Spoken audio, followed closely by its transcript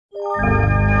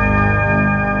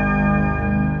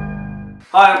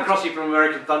Hi, I'm Crossy from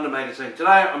American Thunder magazine. Today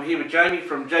I'm here with Jamie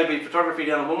from JB Photography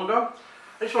down in Wollongong.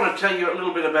 I just want to tell you a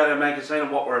little bit about our magazine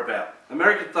and what we're about.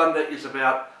 American Thunder is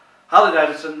about Harley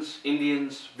Davidsons,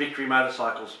 Indians, Victory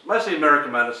motorcycles, mostly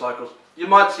American motorcycles. You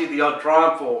might see the odd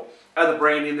Triumph or other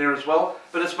brand in there as well,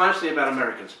 but it's mostly about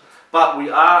Americans. But we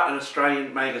are an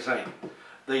Australian magazine.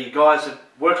 The guys that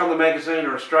work on the magazine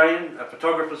are Australian, our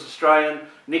photographer's Australian,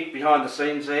 Nick behind the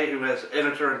scenes there, who has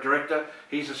editor and director,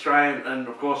 he's Australian, and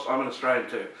of course I'm an Australian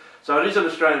too. So it is an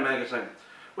Australian magazine.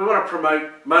 We want to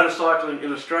promote motorcycling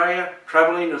in Australia,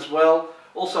 travelling as well,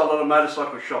 also a lot of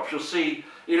motorcycle shops. You'll see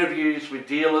interviews with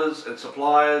dealers and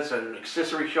suppliers and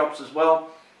accessory shops as well.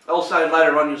 Also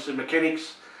later on you'll see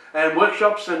mechanics and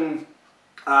workshops and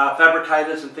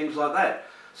fabricators and things like that.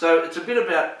 So it's a bit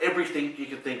about everything you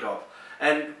can think of.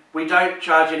 And we don't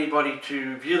charge anybody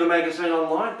to view the magazine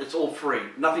online. It's all free.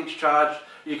 Nothing's charged.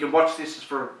 You can watch this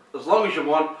for as long as you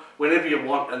want, whenever you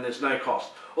want, and there's no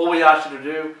cost. All we ask you to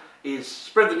do is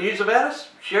spread the news about us,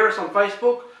 share us on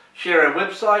Facebook, share our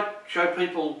website, show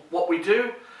people what we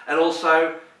do, and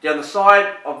also down the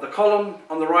side of the column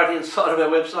on the right hand side of our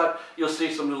website, you'll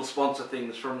see some little sponsor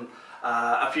things from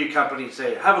a few companies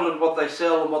there. Have a look at what they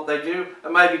sell and what they do,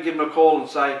 and maybe give them a call and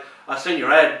say, I seen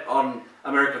your ad on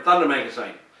American Thunder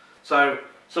magazine. So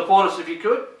support us if you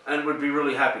could, and we'd be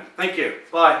really happy. Thank you.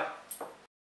 Bye.